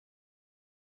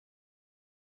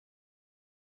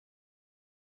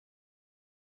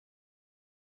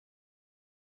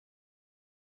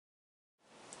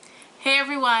Hey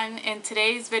everyone, in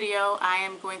today's video I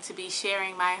am going to be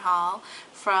sharing my haul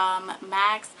from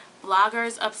MAC's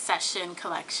Blogger's Obsession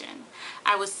collection.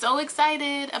 I was so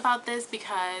excited about this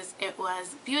because it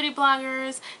was beauty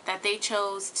bloggers that they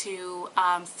chose to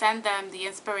send them the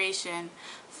inspiration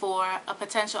for a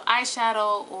potential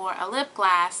eyeshadow or a lip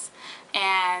gloss,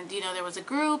 and you know, there was a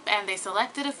group and they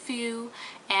selected a few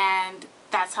and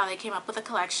that's how they came up with a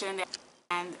collection.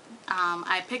 And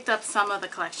I picked up some of the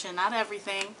collection, not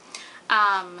everything.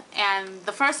 And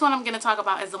the first one I'm going to talk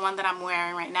about is the one that I'm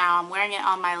wearing right now. I'm wearing it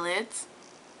on my lids.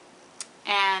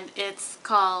 And it's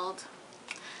called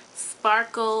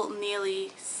Sparkle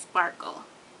Neely Sparkle.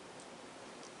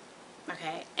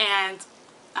 Okay, and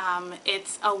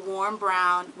it's a warm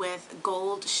brown with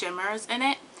gold shimmers in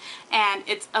it. And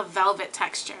it's a velvet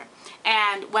texture.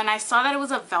 And when I saw that it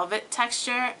was a velvet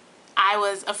texture, I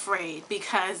was afraid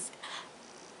because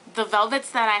the velvets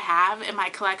that I have in my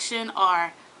collection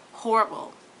are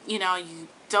horrible. You know, you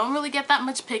don't really get that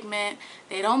much pigment.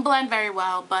 They don't blend very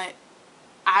well, but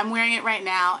I'm wearing it right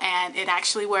now and it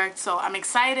actually worked. So I'm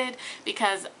excited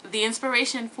because the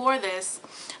inspiration for this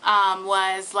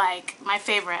was like my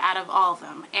favorite out of all of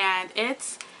them. And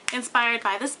it's inspired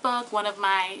by this book, one of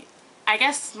my, I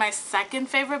guess my second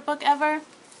favorite book ever,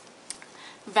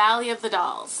 Valley of the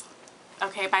Dolls.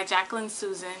 Okay, by Jacqueline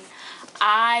Susan.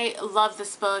 I love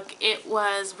this book. It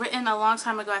was written a long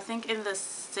time ago, I think in the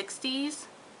 60s.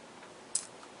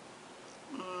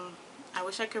 I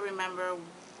wish I could remember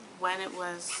when it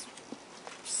was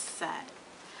set.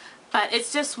 But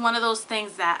it's just one of those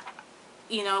things that,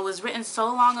 you know, it was written so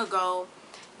long ago,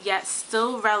 yet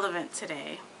still relevant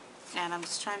today. And I'm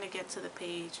just trying to get to the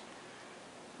page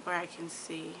where I can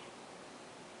see.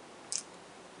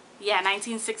 Yeah,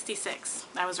 1966.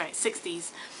 I was right, 60s.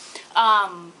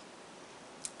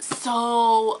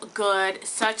 So good.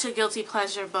 Such a guilty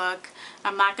pleasure book.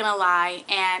 I'm not gonna lie.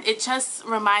 And it just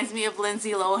reminds me of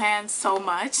Lindsay Lohan so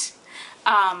much.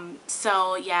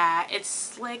 So yeah,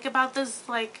 it's like about this,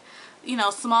 like, you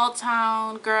know, small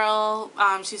town girl.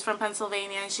 She's from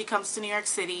Pennsylvania and she comes to New York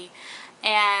City.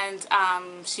 And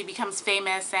she becomes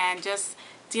famous and just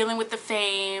dealing with the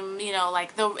fame, you know,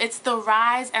 like it's the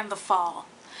rise and the fall.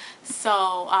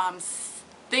 So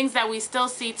things that we still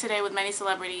see today with many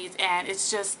celebrities, and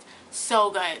it's just so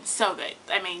good, so good.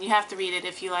 I mean, you have to read it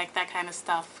if you like that kind of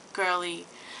stuff, girly,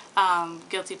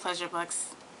 guilty pleasure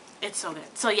books. It's so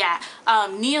good. So yeah,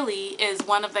 Neely is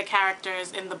one of the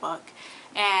characters in the book,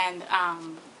 and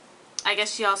I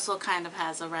guess she also kind of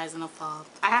has a rise and a fall.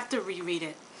 I have to reread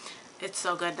it. It's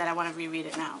so good that I want to reread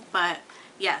it now. But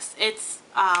yes, it's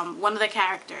one of the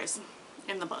characters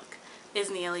in the book is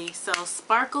Neely. So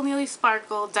Sparkle Neely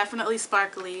Sparkle, definitely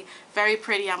sparkly, very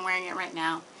pretty. I'm wearing it right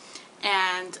now.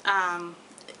 And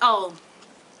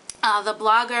the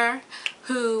blogger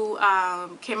who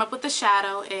came up with the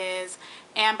shadow is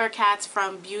Amber Katz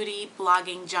from Beauty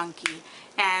Blogging Junkie,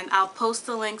 and I'll post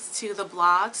the links to the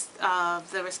blogs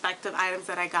of the respective items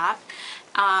that I got,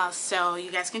 so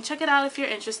you guys can check it out if you're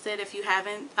interested, if you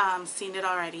haven't seen it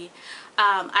already.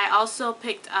 I also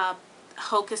picked up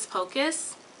Hocus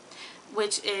Pocus,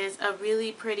 which is a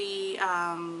really pretty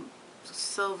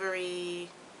silvery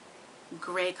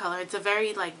gray color. It's a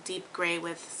very like deep gray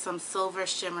with some silver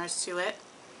shimmers to it.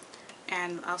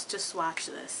 And I'll just swatch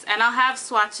this. And I'll have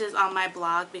swatches on my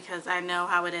blog because I know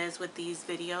how it is with these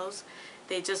videos.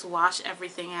 They just wash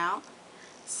everything out.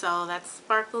 So that's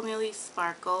Sparkle Neely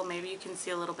Sparkle. Maybe you can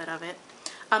see a little bit of it.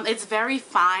 It's very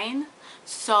fine,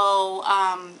 so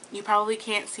you probably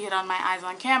can't see it on my eyes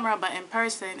on camera, but in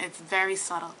person it's very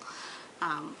subtle.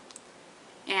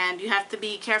 And you have to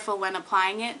be careful when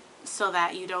applying it so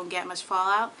that you don't get much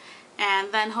fallout.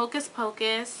 And then Hocus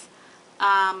Pocus,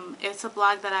 it's a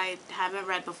blog that I haven't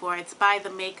read before. It's by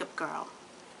the Makeup Girl.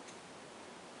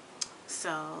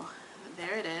 So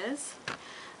there it is.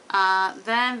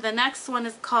 Then the next one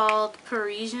is called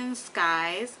Parisian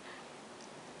Skies,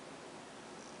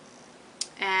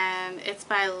 and it's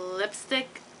by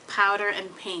Lipstick, Powder,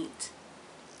 and Paint.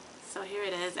 So here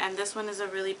it is, and this one is a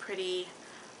really pretty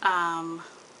kind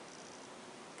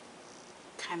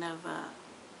of a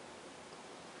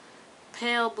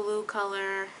pale blue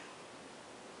color.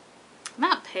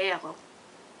 Not pale.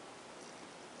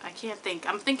 I can't think.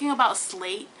 I'm thinking about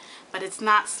slate, but it's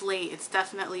not slate. It's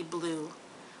definitely blue.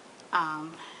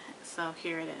 So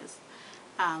here it is.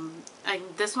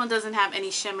 This one doesn't have any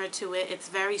shimmer to it. It's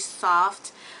very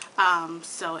soft,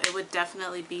 so it would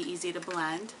definitely be easy to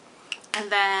blend. And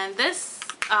then this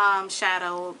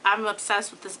shadow, I'm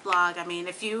obsessed with this blog. I mean,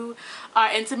 if you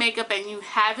are into makeup and you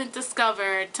haven't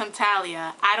discovered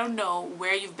Tantalia, I don't know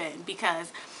where you've been,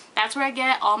 because That's where I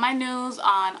get all my news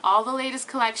on all the latest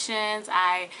collections.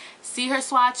 I see her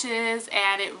swatches,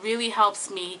 and it really helps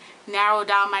me narrow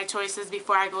down my choices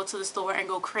before I go to the store and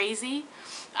go crazy.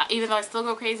 Even though I still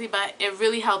go crazy, but it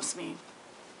really helps me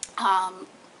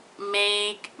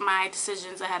make my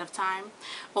decisions ahead of time.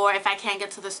 Or if I can't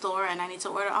get to the store and I need to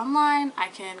order online, I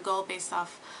can go based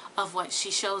off of what she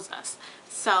shows us.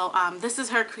 So this is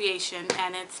her creation,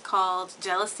 and it's called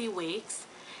Jealousy Wakes.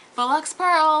 Volux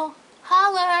Pearl,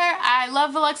 holler! I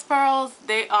love Volux Pearls.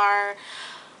 They are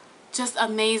just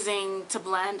amazing to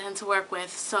blend and to work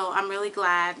with. So I'm really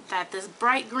glad that this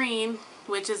bright green,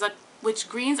 which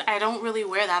greens I don't really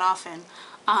wear that often,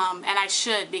 and I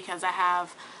should, because I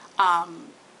have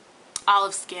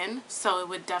olive skin, so it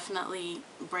would definitely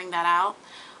bring that out.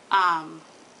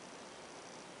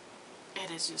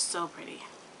 It is just so pretty.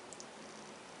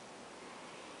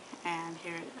 And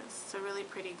here it is. It's a really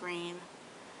pretty green.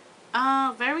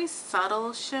 Very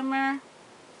subtle shimmer,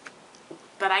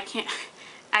 but I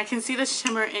can see the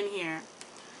shimmer in here.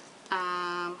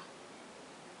 What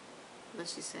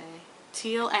does she say?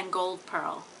 Teal and gold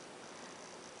pearl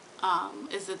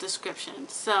is the description.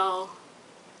 So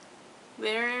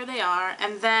there they are.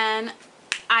 And then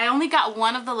I only got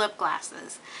one of the lip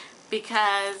glosses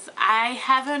because I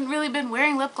haven't really been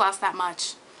wearing lip gloss that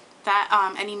much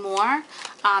anymore.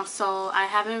 So I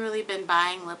haven't really been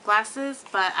buying lip glosses,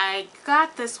 but I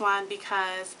got this one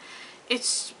because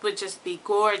it would just be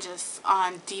gorgeous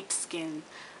on deep skin.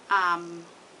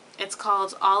 It's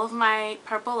called All of My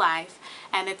Purple Life,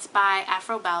 and it's by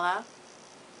Afrobella,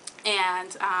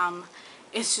 and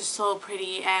it's just so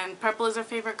pretty, and purple is her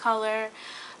favorite color,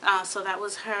 so that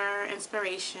was her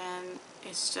inspiration.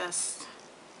 It's just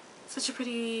such a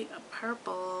pretty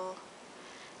purple.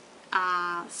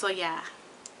 So yeah,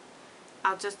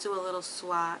 I'll just do a little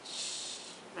swatch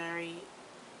very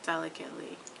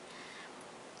delicately,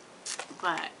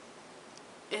 but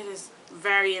it is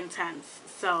very intense,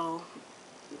 so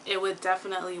it would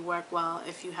definitely work well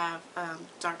if you have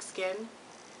dark skin.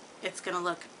 It's gonna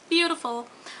look beautiful.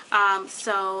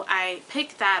 So I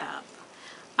picked that up,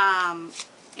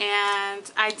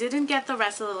 and I didn't get the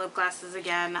rest of the lip glosses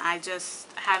again. I just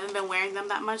haven't been wearing them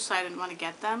that much, so I didn't want to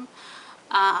get them.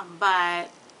 But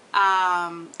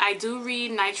I do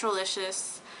read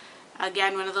Nitrolicious,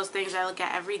 again, one of those things I look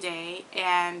at every day,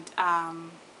 and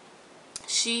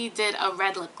she did a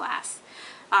red lip gloss,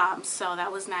 so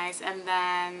that was nice. And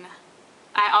then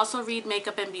I also read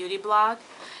Makeup and Beauty blog,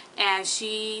 and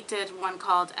she did one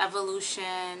called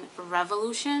Evolution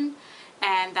Revolution,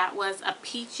 and that was a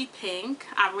peachy pink.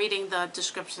 I'm reading the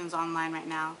descriptions online right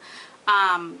now.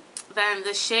 Then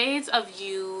the Shades of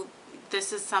You,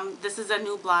 this is a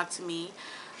new blog to me.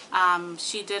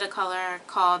 She did a color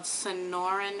called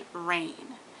Sonoran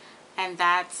Rain, and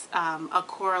that's a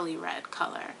corally red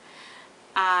color.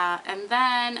 And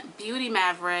then Beauty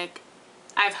Maverick,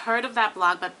 I've heard of that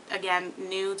blog, but again,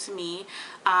 new to me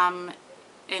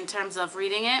in terms of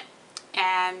reading it.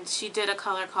 And she did a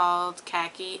color called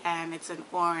Khaki, and it's an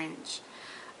orange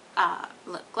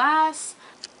lip gloss.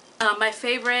 My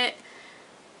favorite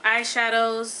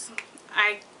eyeshadows,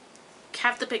 I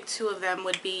have to pick two of them,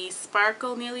 would be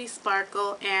Sparkle, Neely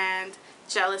Sparkle, and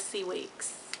Jealousy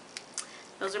Wakes.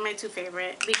 Those are my two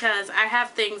favorite, because I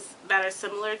have things that are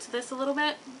similar to this a little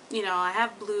bit. You know, I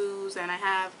have blues, and I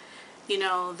have, you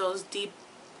know, those deep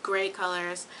gray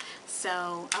colors.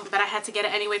 So, but I had to get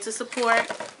it anyway to support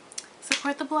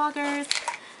the bloggers.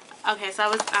 Okay, so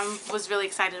I was really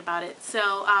excited about it.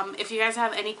 So if you guys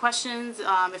have any questions,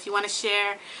 if you want to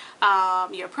share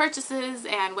your purchases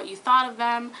and what you thought of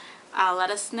them,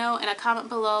 let us know in a comment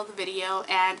below the video.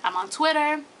 And I'm on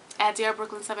Twitter at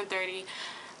DrBrooklyn730.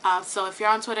 So if you're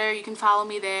on Twitter, you can follow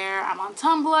me there. I'm on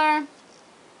Tumblr.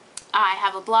 I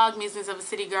have a blog, Musings of a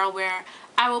City Girl, where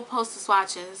I will post the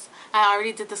swatches. I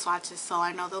already did the swatches, so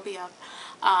I know they'll be up.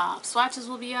 Swatches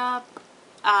will be up.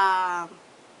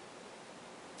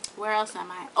 Where else am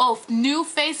I? Oh, new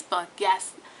Facebook.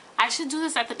 Yes, I should do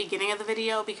this at the beginning of the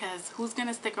video, because who's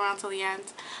gonna stick around till the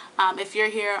end? If you're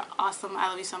here, awesome. I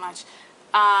love you so much.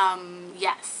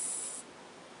 Yes,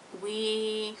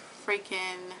 we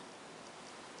freaking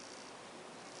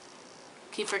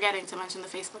keep forgetting to mention the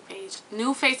Facebook page.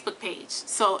 New Facebook page.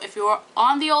 So if you're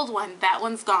on the old one, that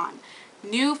one's gone.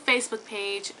 New Facebook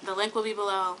page. The link will be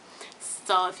below.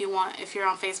 So if you're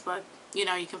on Facebook, you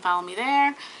know, you can follow me there.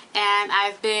 And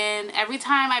I've been, every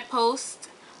time I post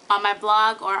on my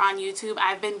blog or on YouTube,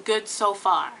 I've been good so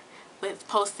far with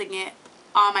posting it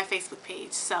on my Facebook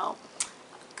page. So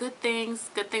good things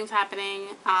happening.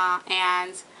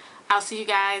 And I'll see you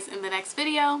guys in the next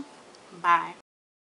video. Bye.